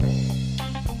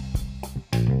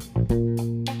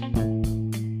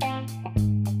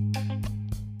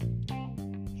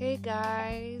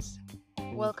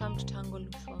Welcome to Tango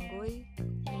Lushwangoi,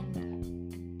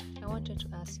 and I wanted to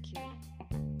ask you,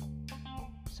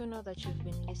 so now that you've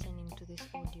been listening to these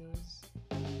audios,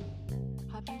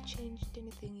 have you changed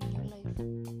anything in your life?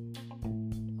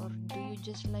 Or do you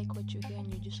just like what you hear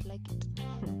and you just like it?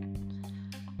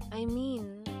 I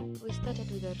mean, we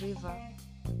started with a river.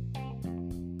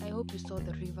 I hope you saw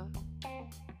the river.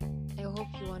 I hope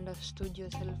you understood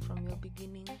yourself from your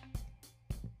beginning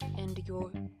and you're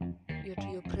to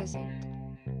your present.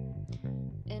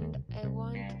 And I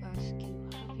want to ask you,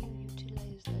 have you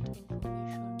utilized that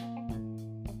information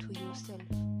to yourself?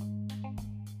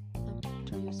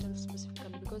 To yourself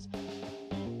specifically, because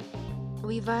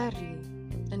we vary,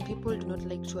 and people do not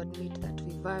like to admit that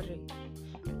we vary.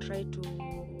 We try to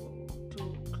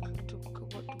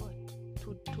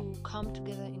come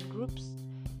together in groups,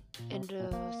 and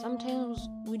sometimes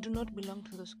we do not belong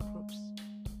to those groups.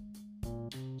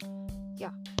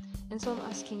 Yeah. And so I'm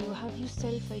asking you, have you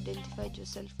self-identified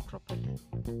yourself properly?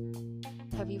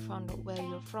 Have you found out where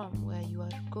you're from, where you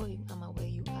are going, and where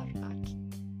you are at?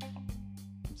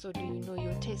 So do you know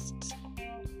your tastes?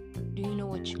 Do you know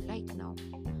what you like now?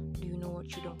 Do you know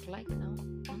what you don't like now?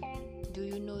 Do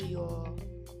you know your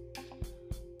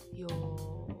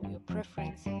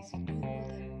preferences? Do you know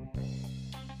them?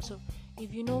 So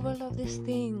if you know all of these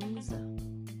things,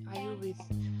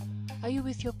 are you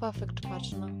with your perfect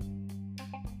partner?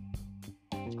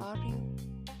 Are you?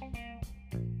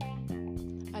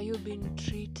 Are you being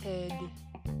treated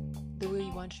the way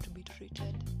you want to be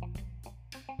treated?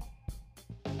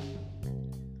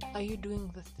 Are you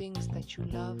doing the things that you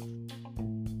love?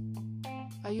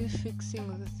 Are you fixing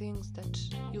the things that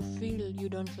you feel you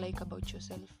don't like about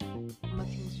yourself? Or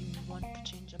things you want to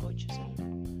change about yourself?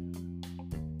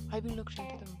 Have you looked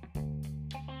into them?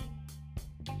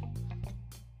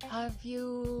 Have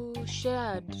you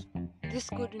shared this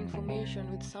good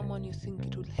information with someone you think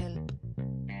it will help?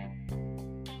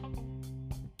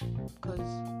 Because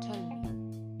tell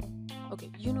me. Okay,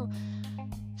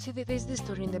 see, there's this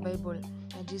story in the Bible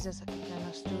that Jesus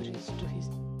had stories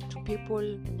to people,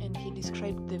 and he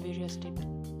described the various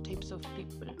types of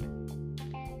people.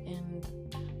 And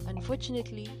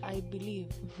unfortunately, I believe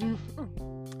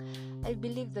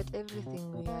that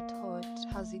everything we are taught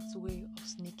has its way of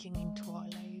sneaking into our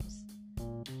lives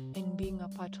and being a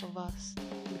part of us,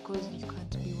 because you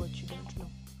can't be what you don't know.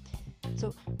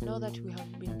 So now that we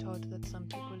have been taught that some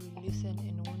people will listen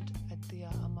and won't adhere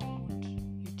and won't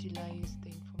utilize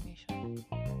the information,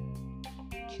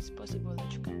 it is possible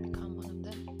that you can become one of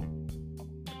them,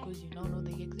 because you now know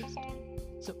they exist.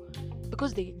 So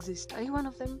because they exist, are you one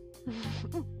of them?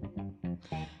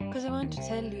 Because I want to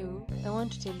tell you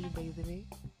by the way,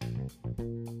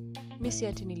 mi si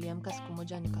ati niliamka siku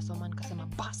moja nikasoma nikasema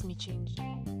bas ni change.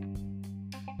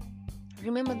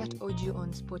 Remember that audio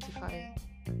on Spotify.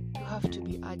 You have to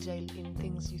be agile in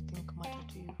things you think matter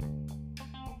to you.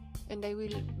 And I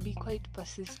will be quite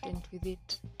persistent with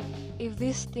it. If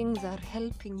these things are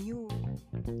helping you,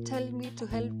 tell me to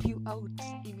help you out.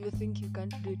 If you think you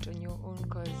can't do it on your own,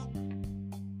 because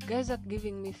guys are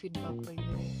giving me feedback, by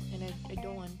the way, and I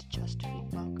don't want just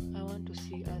feedback. I want to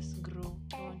see us grow.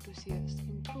 I want to see us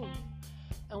improve.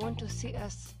 I want to see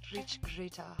us reach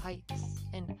greater heights,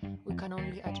 and we can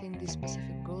only attain these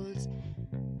specific goals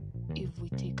if we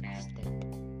take a step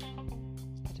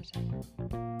at a time.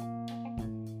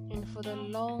 And for the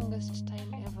longest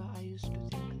time ever, I used to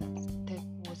think that step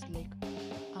was like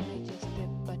a major step,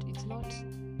 but it's not.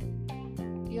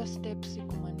 Your step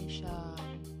sikumanisha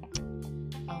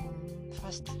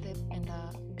first step and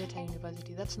get a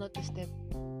university. That's not the step.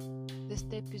 The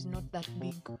step is not that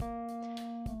big.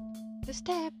 The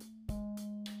step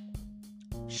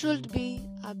should be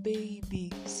a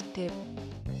baby step,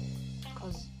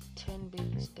 because 10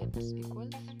 baby steps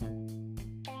equals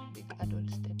big adult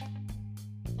step.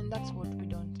 And that's what we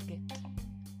don't get.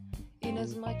 In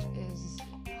as much as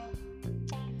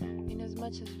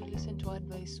we listen to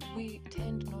advice, we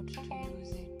tend not to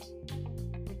use it.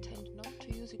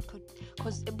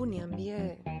 Because ebu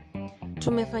niambie,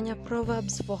 tumefanya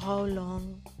Proverbs for how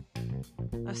long?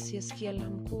 Asiyesikia la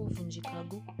mkuu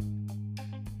vunjikagu.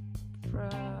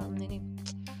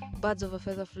 Birds of a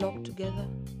feather flock together.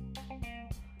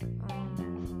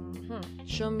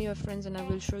 Show me your friends and I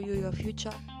will show you your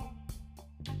future.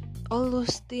 All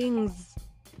those things,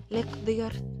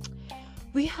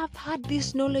 we have had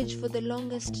this knowledge for the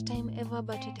longest time ever,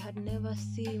 but it had never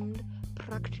seemed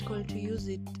practical to use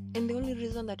it. And the only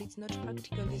reason that it's not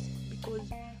practical is because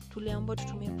tuliambiwa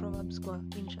tutumie proverbs kwa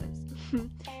inches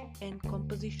and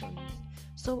compositions.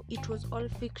 So it was all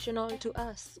fictional to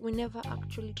us. We never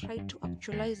actually tried to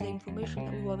actualize the information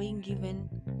that we were being given.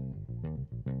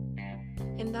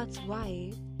 And that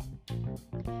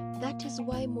is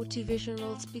why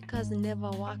motivational speakers never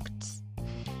worked.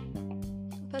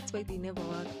 That's why they never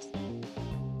worked.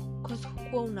 Because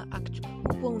hukuwa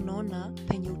unaona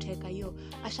penye uteka hiyo.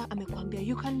 Asha amekwambia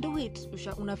you can do it.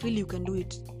 Una feel you can do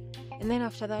it. And then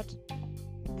after that,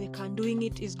 the can doing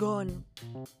it is gone.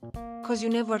 Because you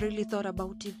never really thought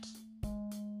about it.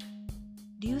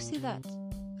 Do you see that?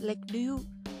 Like, do you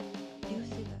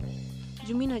see that?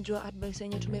 Jumi najua advice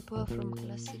yenye tumepewa from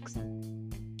class 6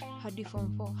 hadi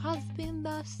form 4 has been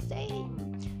the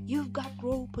same. You've got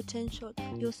raw potential.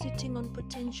 You're sitting on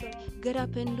potential. Get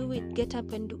up and do it. Get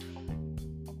up and do.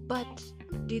 But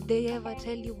did they ever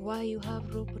tell you why you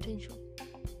have raw potential?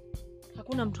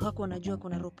 Hakuna mtu hako anajua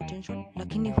kuna raw potential,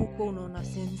 lakini huko unaona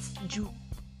sense juu.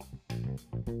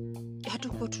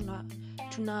 Hatuko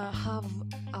tuna have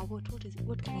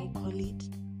what can I call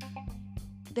it?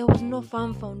 There was no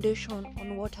firm foundation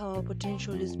on what our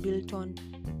potential is built on.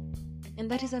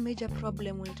 And that is a major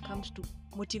problem when it comes to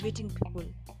motivating people.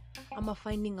 Ama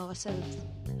finding ourselves.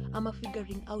 Ama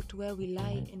figuring out where we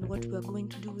lie and what we are going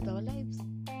to do with our lives.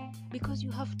 Because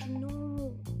you have to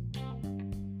know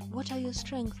what are your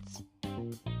strengths.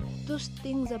 Those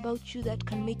things about you that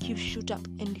can make you shoot up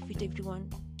and defeat everyone.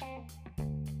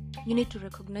 You need to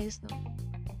recognize them.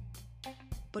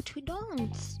 But we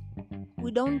don't.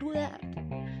 We don't do that.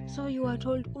 So you are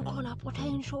told, uko na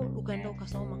potential, ukaenda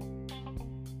ukasoma.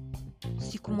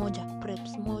 Siku moja,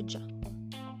 preps moja.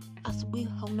 Asubuhi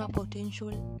hauna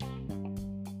potential.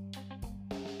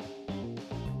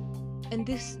 And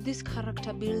this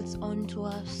character builds onto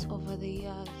us over the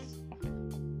years.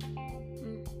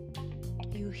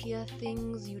 You hear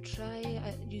things, you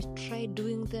try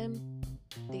doing them,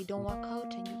 they don't work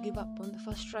out, and you give up on the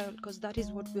first trial, because that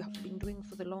is what we have been doing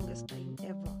for the longest time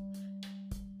ever.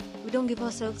 We don't give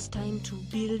ourselves time to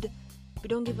build. We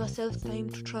don't give ourselves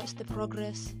time to trust the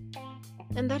progress.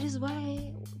 And that is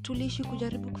why tuliishi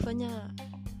kujaribu kufanya,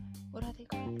 what are they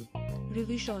called?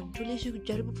 Revision. Tuliishi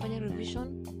kujaribu kufanya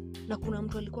revision, na kuna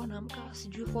mtu alikuwa anaamka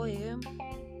sijui 4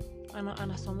 am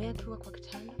anasomea akiwa kwa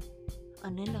kitanda,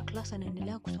 anaenda class,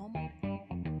 anaendelea kusoma.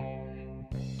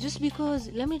 Just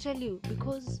because, let me tell you,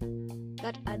 because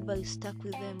that advice stuck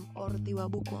with them, or they were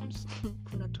bookworms.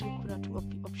 kuna two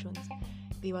options.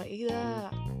 They were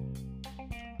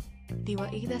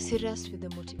either serious with the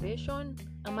motivation,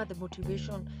 ama the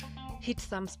motivation hit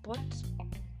some spot,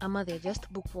 ama they're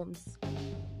just bookworms.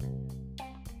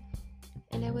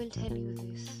 And I will tell you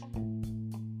this.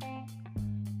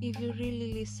 If you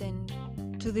really listen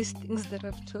to these things that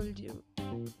I've told you,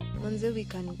 manze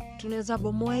tunaweza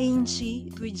bomoa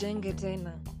inchi tuijenge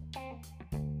tena.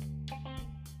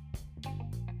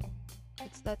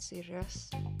 It's that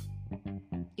serious.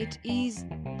 It is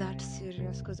that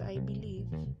serious, because I believe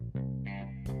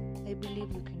you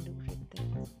can do great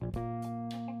things.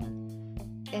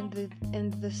 And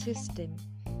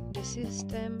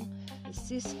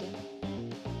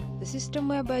the system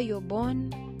whereby you're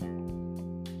born,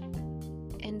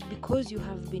 and because you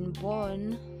have been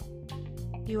born,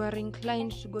 you are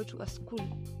inclined to go to a school.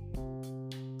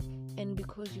 And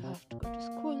because you have to go to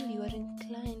school, you are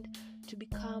inclined to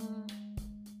become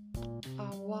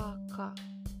a worker.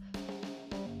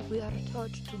 We are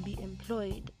taught to be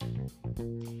employed.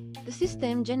 The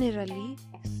system generally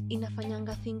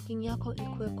inafanyanga thinking yako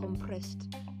ikuwe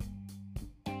compressed.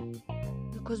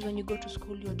 Because when you go to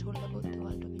school, you're told about the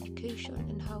world of education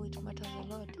and how it matters a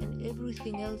lot, and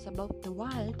everything else about the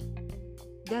world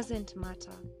doesn't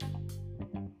matter.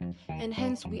 And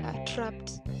hence we are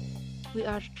trapped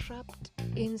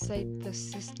inside the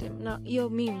system. Now, hiyo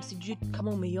meme sijui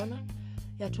kama umeiona,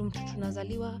 ya mtu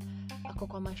tunazaliwa ako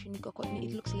kwa machine,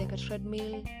 it looks like a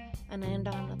treadmill,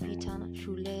 anaenda anapita na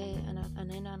shule,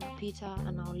 anaenda anapita,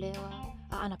 anaolewa,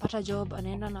 anapata job,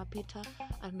 anaenda anapita,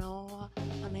 anaoa,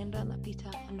 anaenda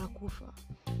anapita, anakufa.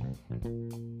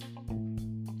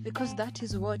 Because that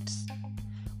is what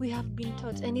we have been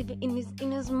taught. And even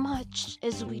in as much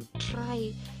as we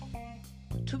try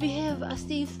to behave as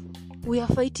if we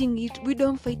are fighting it, we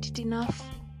don't fight it enough.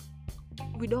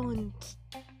 We don't.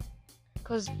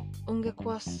 Because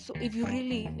if you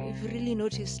really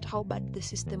noticed how bad the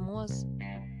system was,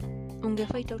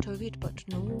 fight out of it. But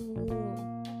no,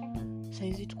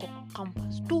 saizi tuko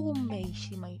campus,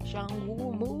 tumeishi maisha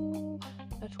ngumu,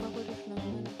 na tukakote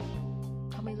tunaona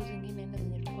kama hizo zingine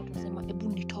zenye tulikuwa tunasema ebu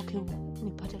nitoke huku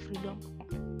nipate freedom.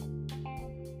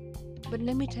 But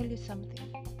let me tell you something.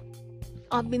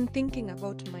 I've been thinking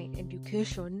about my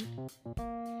education,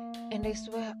 and I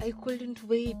swear I couldn't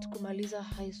wait kumaliza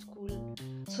high school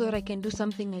so that I can do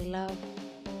something I love.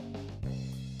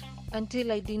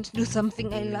 Until I didn't do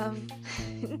something I love.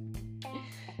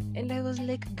 And I was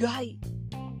like, guy,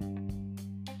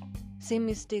 same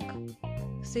mistake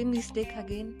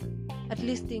again. At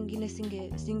least ingine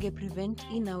singe prevent,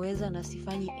 inaweza na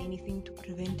sifanyi anything to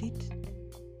prevent it.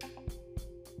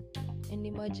 And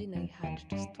imagine I had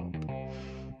to stop.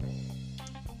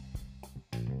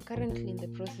 Currently in the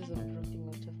process of dropping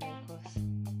out of my course,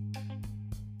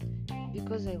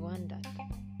 because I wondered,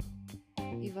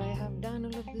 if I have done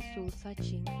all of this soul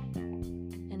searching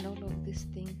and all of this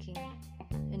thinking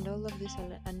and all of this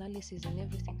analysis and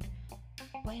everything,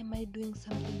 why am I doing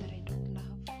something that I don't love?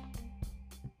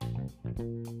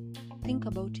 Think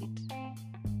about it.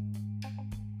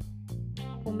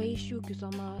 Umeishi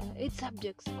ukisoma 8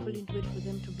 subjects, couldn't wait for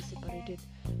them to be separated,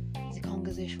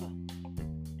 zikaongezeshwa,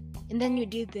 and then you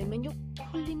did them and you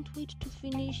couldn't wait to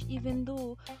finish, even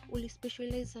though uli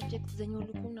specialize subjects zenye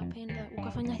ulikuwa unapenda,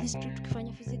 ukafanya history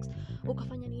tukifanya physics,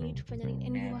 ukafanya nini tukifanya nini,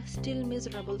 and you are still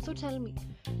miserable. So tell me,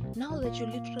 now that you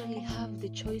literally have the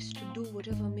choice to do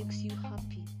whatever makes you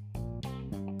happy,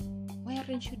 why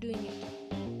aren't you doing it?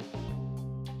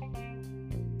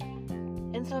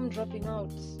 And so I'm dropping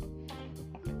out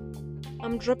not because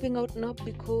I'm dropping out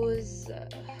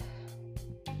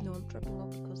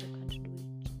because I can't do it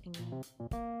anymore.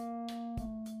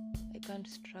 I can't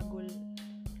struggle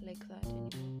like that anymore.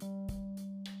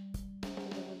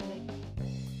 And I was like,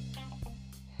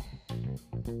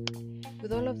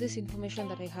 with all of this information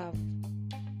that I have,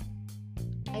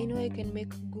 I know I can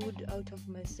make good out of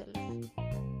myself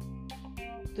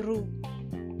through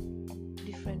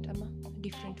different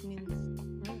means.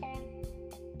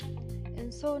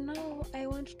 And so now I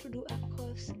want to do a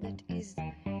course that is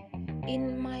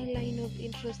in my line of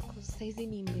interest, because saizi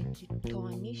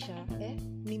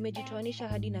nimejitoanisha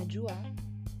hadi najua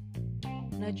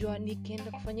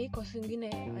nikienda kufanya hii course ingine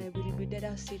I will be dead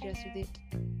as serious with it.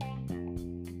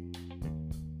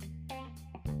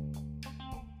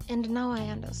 And now I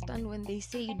understand when they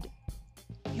said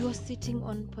you're sitting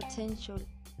on potential,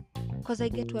 because I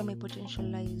get where my potential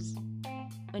lies,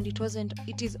 and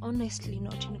it is honestly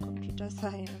not in computer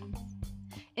science.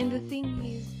 And the thing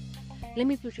is, let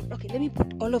me put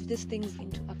all of these things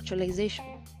into actualization.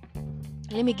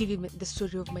 Let me give you the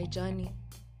story of my journey.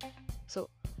 So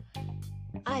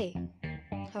I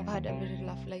have had a very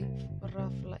rough life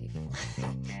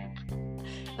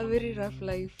a very rough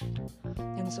life,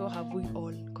 and so have we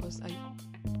all, because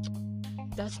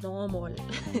that's normal.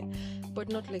 But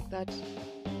not like that.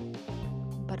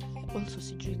 But also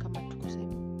sijui kama tuko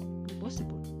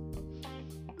possible.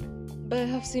 But I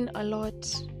have seen a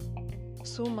lot,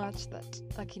 so much that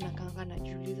akina kanga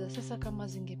najiuliza sasa kama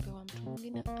zingepewa mtu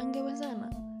mwingine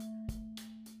angewezana.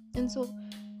 And so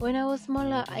when I was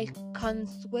smaller, I can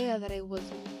swear that I was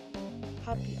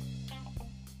happier.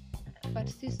 But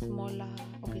still smaller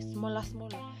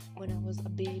when I was a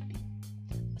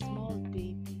small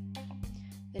baby.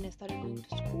 Then I started going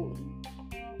to school.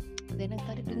 Then I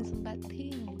started doing some bad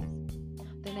things.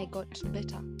 Then I got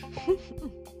better.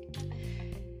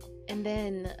 And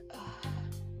then,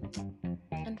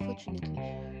 unfortunately,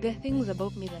 there are things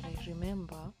about me that I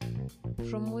remember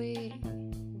from way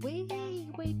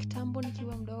kitambo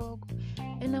nikiwa mdogo.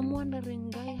 And I'm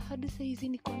wondering, guy, hadi saizi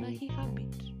niko na hii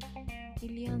habit.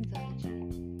 Ilianza aje?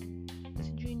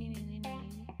 Sijui nini.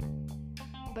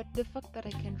 But the fact that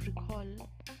I can recall,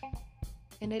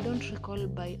 and I don't recall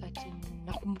by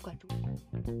nakumbuka tu.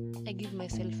 I give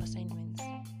myself assignments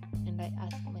and I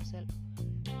ask myself,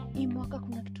 hii mwaka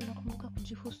kuna kitu nakumbuka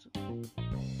kujihusu,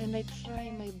 and I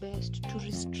try my best to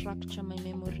restructure my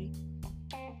memory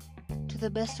to the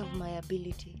best of my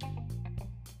ability,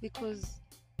 because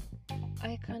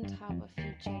I can't have a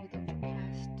future without a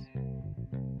past.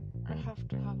 I have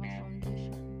to have a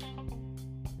foundation.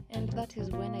 And that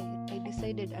is when I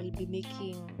decided I'll be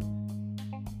making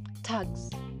tags.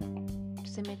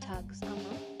 Tuseme tags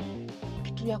ama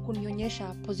kitu ya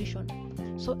kunionyesha position.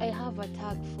 So I have a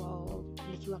tag for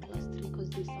nikiwa class 3 because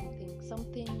there's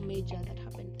something major that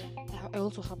happened there. I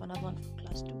also have another one for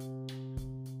class 2.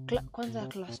 Kwanza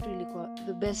class 2 ilikuwa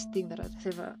the best thing that has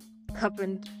ever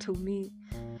happened to me.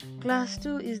 Class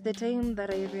 2 is the time that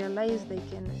I realized I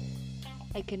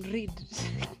can read.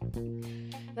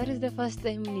 That is the first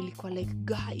time nilikuwa like,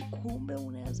 guy, kumbe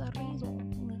unaweza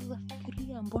reason, unaweza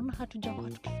fikiria, mbona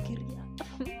hatujakuwa tukifikiria?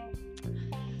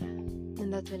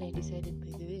 And that's when I decided,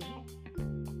 by the way,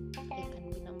 I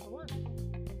can be number 1.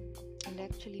 And I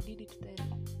actually did it then.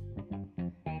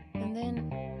 And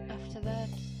then after that,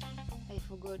 I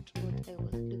forgot what I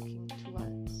was looking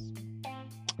towards.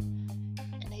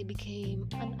 And I became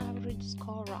an average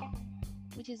scorer,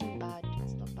 which isn't bad.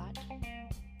 It's not bad.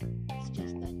 It's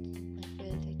just that I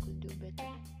felt I could do better.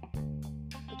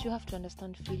 But But you have to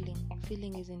understand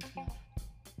feeling isn't enough.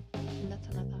 And that's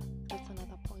another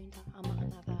point,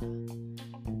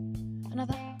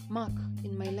 another mark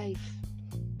in my life.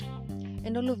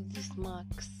 And all of these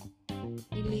marks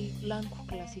really learn to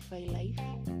classify life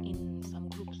in some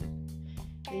groups.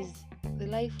 There's the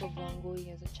life of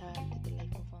Wangui as a child, the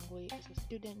life of Wangui as a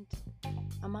student,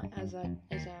 as a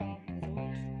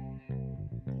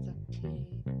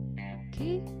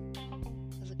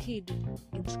kid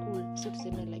in school. So to say,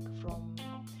 like from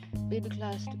baby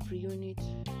class to pre-unit,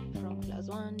 from class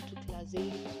 1 to class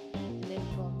 8, and then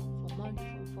from form 1 to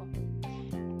form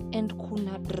 4. And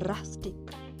kuna drastic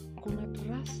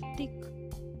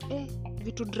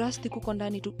vitu drastic huko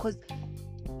ndani tu, because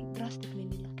drastic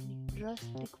nini, lakini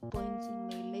drastic points in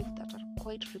my life that are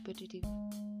quite repetitive.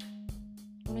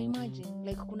 Una imagine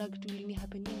like kuna kitu ilini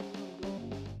happening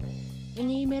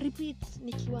yenye ime repeat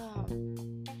nikiwa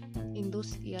in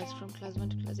those years from class 1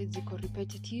 to class 8, ziko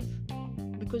repetitive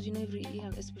because you know every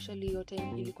year, especially your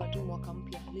time ilikuwa tu mwaka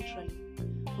mpya literally,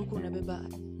 huko unabeba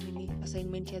nini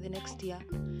assignment ya the next year,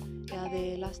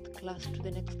 the last class to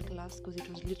the next class, because it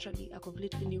was literally a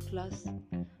completely new class.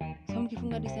 So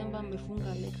mkifunga December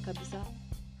mmefunga like kabisa.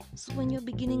 So when you're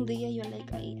beginning the year, you're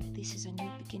like, this is a new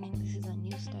beginning, this is a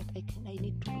new start, I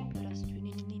need to be plus 2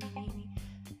 nini.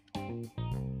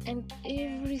 And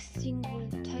every single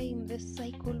time the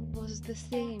cycle was the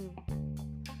same.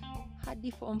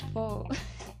 Hadi form 4.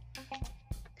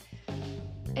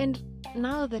 And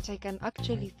now that I can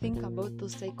actually think about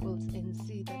those cycles and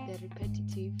see that they're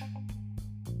repetitive,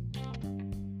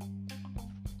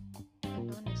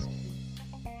 and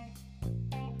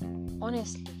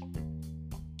honestly,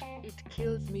 it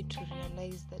kills me to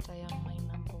realize that I am my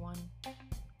number one.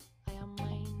 I am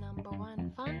my number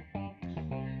one fan,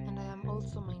 and I am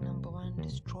also my number one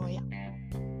destroyer.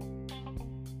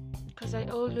 Because I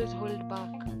always hold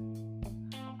back.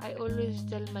 I always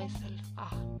tell myself,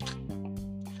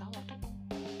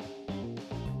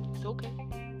 it's okay.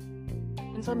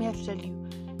 And so I have to tell you,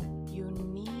 you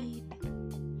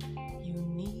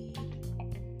need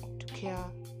to care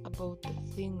about the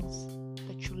things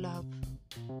that you love.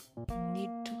 You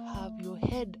need to have your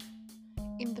head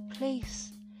in the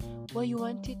place where you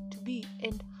want it to be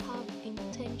and have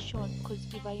intention.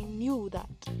 Because if I knew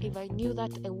that,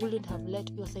 I wouldn't have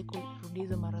let your cycle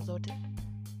rudizo mara zote.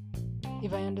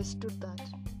 If I understood that,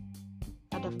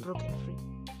 I'd have broken free.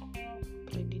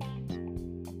 But I didn't.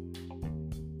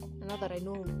 And now that I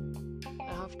know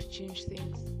I have to change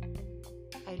things,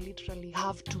 I literally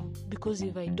have to. Because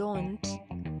if I don't,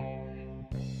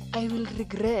 I will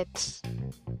regret.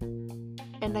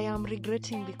 And I am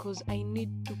regretting because I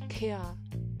need to care.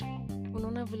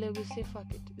 Unaona vile we say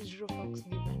fuck it, 0 fucks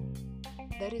given.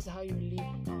 That is how you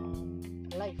live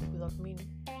life without meaning.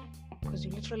 Because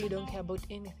you literally don't care about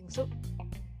anything. So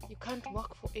you can't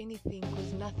work for anything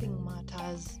because nothing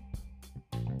matters.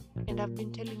 And I've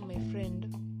been telling my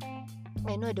friend,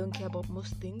 I know I don't care about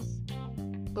most things,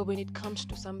 but when it comes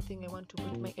to something I want to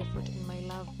put my effort and my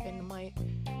love and my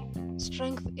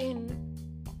strength in,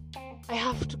 I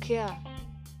have to care.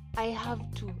 I have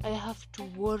to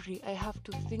worry. I have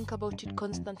to think about it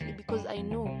constantly, because I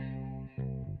know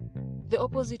the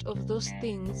opposite of those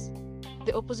things,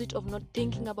 the opposite of not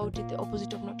thinking about it, the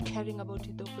opposite of not caring about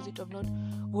it, the opposite of not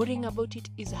worrying about it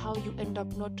is how you end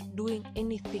up not doing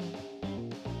anything.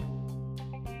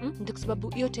 Ndio sababu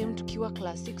hiyo time tukiwa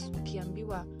class 6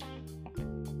 ukiambiwa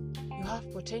you have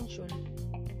potential,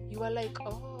 you are like,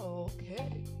 oh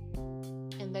okay,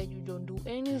 and then you don't do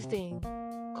anything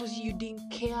because you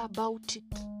didn't care about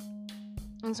it.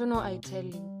 And so now I tell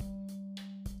you,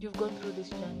 you've gone through this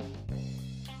journey.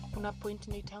 Kuna point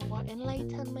inaitangwa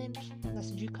enlightenment na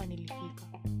sijui kanilifika,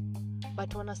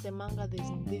 but wanasemanga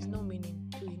there's no meaning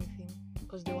to anything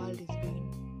because the world is vain,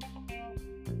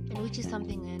 and which is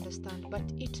something I understand, but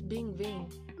it being vain,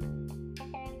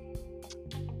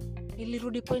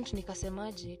 nilirudi point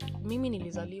nikasemaje, mimi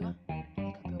nilizaliwa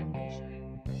nikapewa maisha,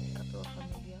 nikapewa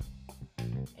familia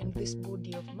and this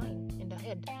body of mine and a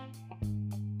head,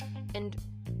 and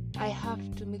I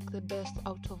have to make the best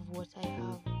out of what I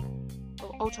have,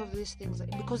 out of these things,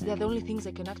 because they're the only things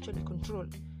I can actually control.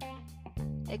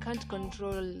 I can't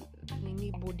control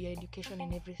body, education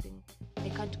and everything. I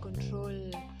can't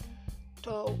control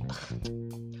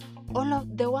all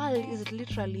of the world is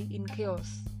literally in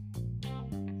chaos,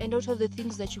 and out of the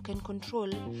things that you can control,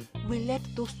 we let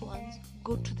those ones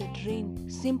go to the drain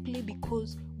simply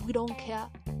because we don't care.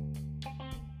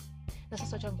 Na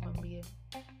sasa acha nikwambie,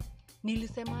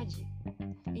 nilisemaje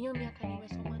hiyo miaka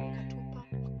nimesoma nikatupa.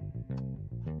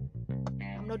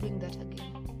 I'm not doing that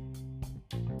again.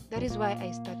 That is why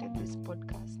I started this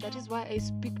podcast. That is why I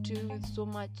speak to you with so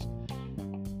much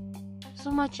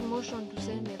emotion to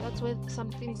send me. That's why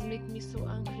some things make me so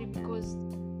angry, because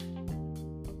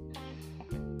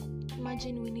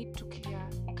imagine we need to care.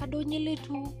 Kadonyele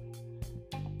tu.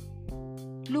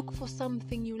 Look for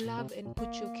something you love and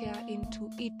put your care into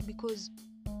it, because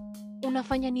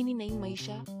unafanya nini na hii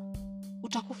maisha?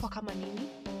 Utakufa kama nini?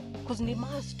 Because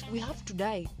we have to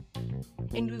die.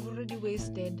 And we've already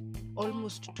wasted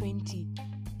almost 20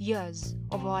 years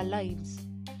of our lives.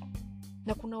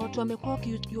 Na kuna watu wamekuwa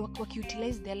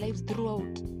wakiutilize their lives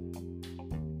throughout.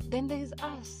 Then there is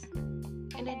us.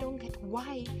 And I don't get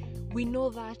why we know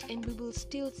that and we will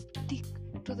still stick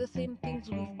to the same things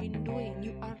we've been doing.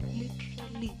 You are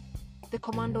literally the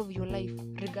commander of your life,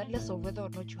 regardless of whether or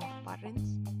not you have parents,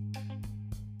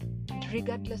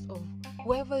 regardless of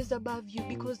whoever is above you.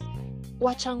 Because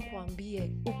wacha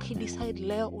nikuambie, ukidecide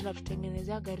leo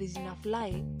unatutengenezea gari zina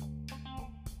fly,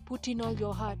 put in all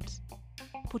your heart,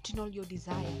 put in all your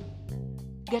desire,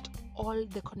 get all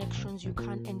the connections you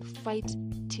can and fight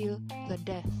till the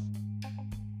death.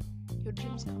 Your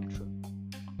dreams come true.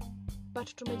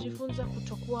 But tumejifunza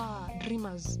kutokuwa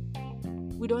dreamers.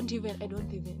 I don't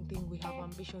even think we have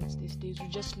ambitions these days. We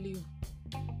just live.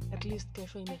 At least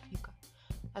kesho imefika.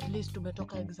 At least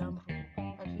tumetoka exam room.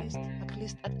 At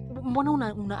least. Mbona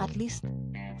una at least?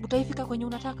 Utaifika kwenye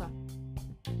unataka?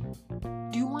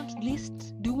 Do you want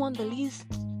list? Do you want the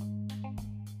list?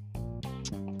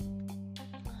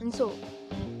 And so,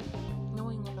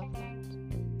 knowing all of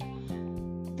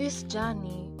that, this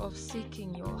journey of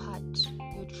seeking your heart,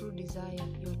 your true desire,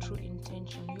 your true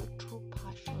intention, your true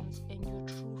passions, and your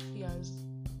true fears,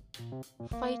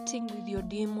 fighting with your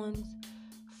demons,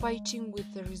 fighting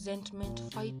with the resentment,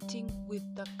 fighting with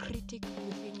the critic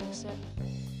within yourself,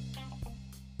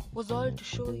 was all to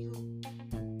show you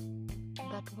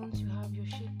that once you have your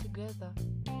shit together,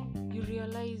 you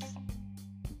realize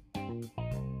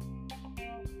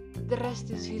the rest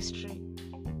is history.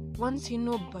 Once you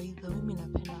know, by the way,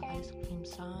 napenda ice cream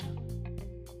sana,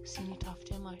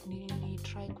 sinitafute ni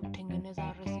try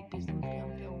kutengeneza recipes mpya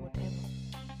or whatever,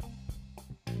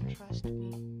 and trust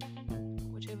me,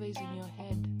 whatever is in your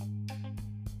head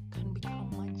can become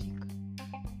magic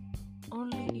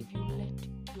only if you let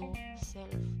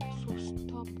yourself. So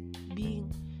stop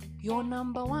being your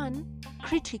number one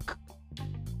critic.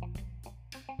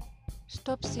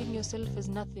 Stop seeing yourself as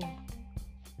nothing.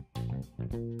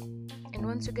 And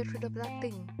once you get rid of that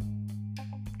thing,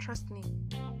 trust me,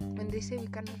 when they say we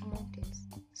can move mountains,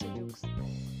 say jokes.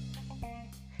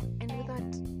 And with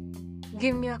that,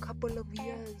 give me a couple of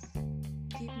years.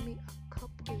 Give me a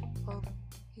couple of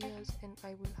years and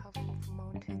I will have moved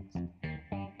mountains.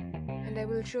 And I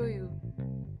will show you.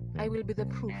 I will be the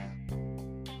proof.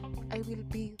 I will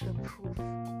be the proof.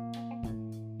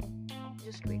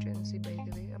 Just wait and see, by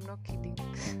the way. I'm not kidding.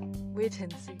 Wait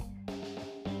and see.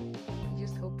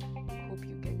 Just hope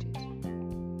you get it.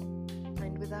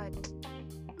 And with that,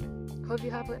 hope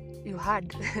you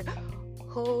had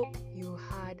hope you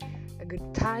had a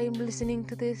good time listening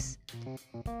to this.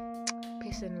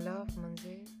 Peace and love,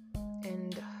 manze.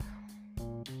 And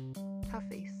have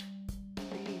faith.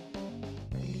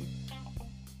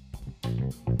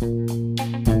 Believe.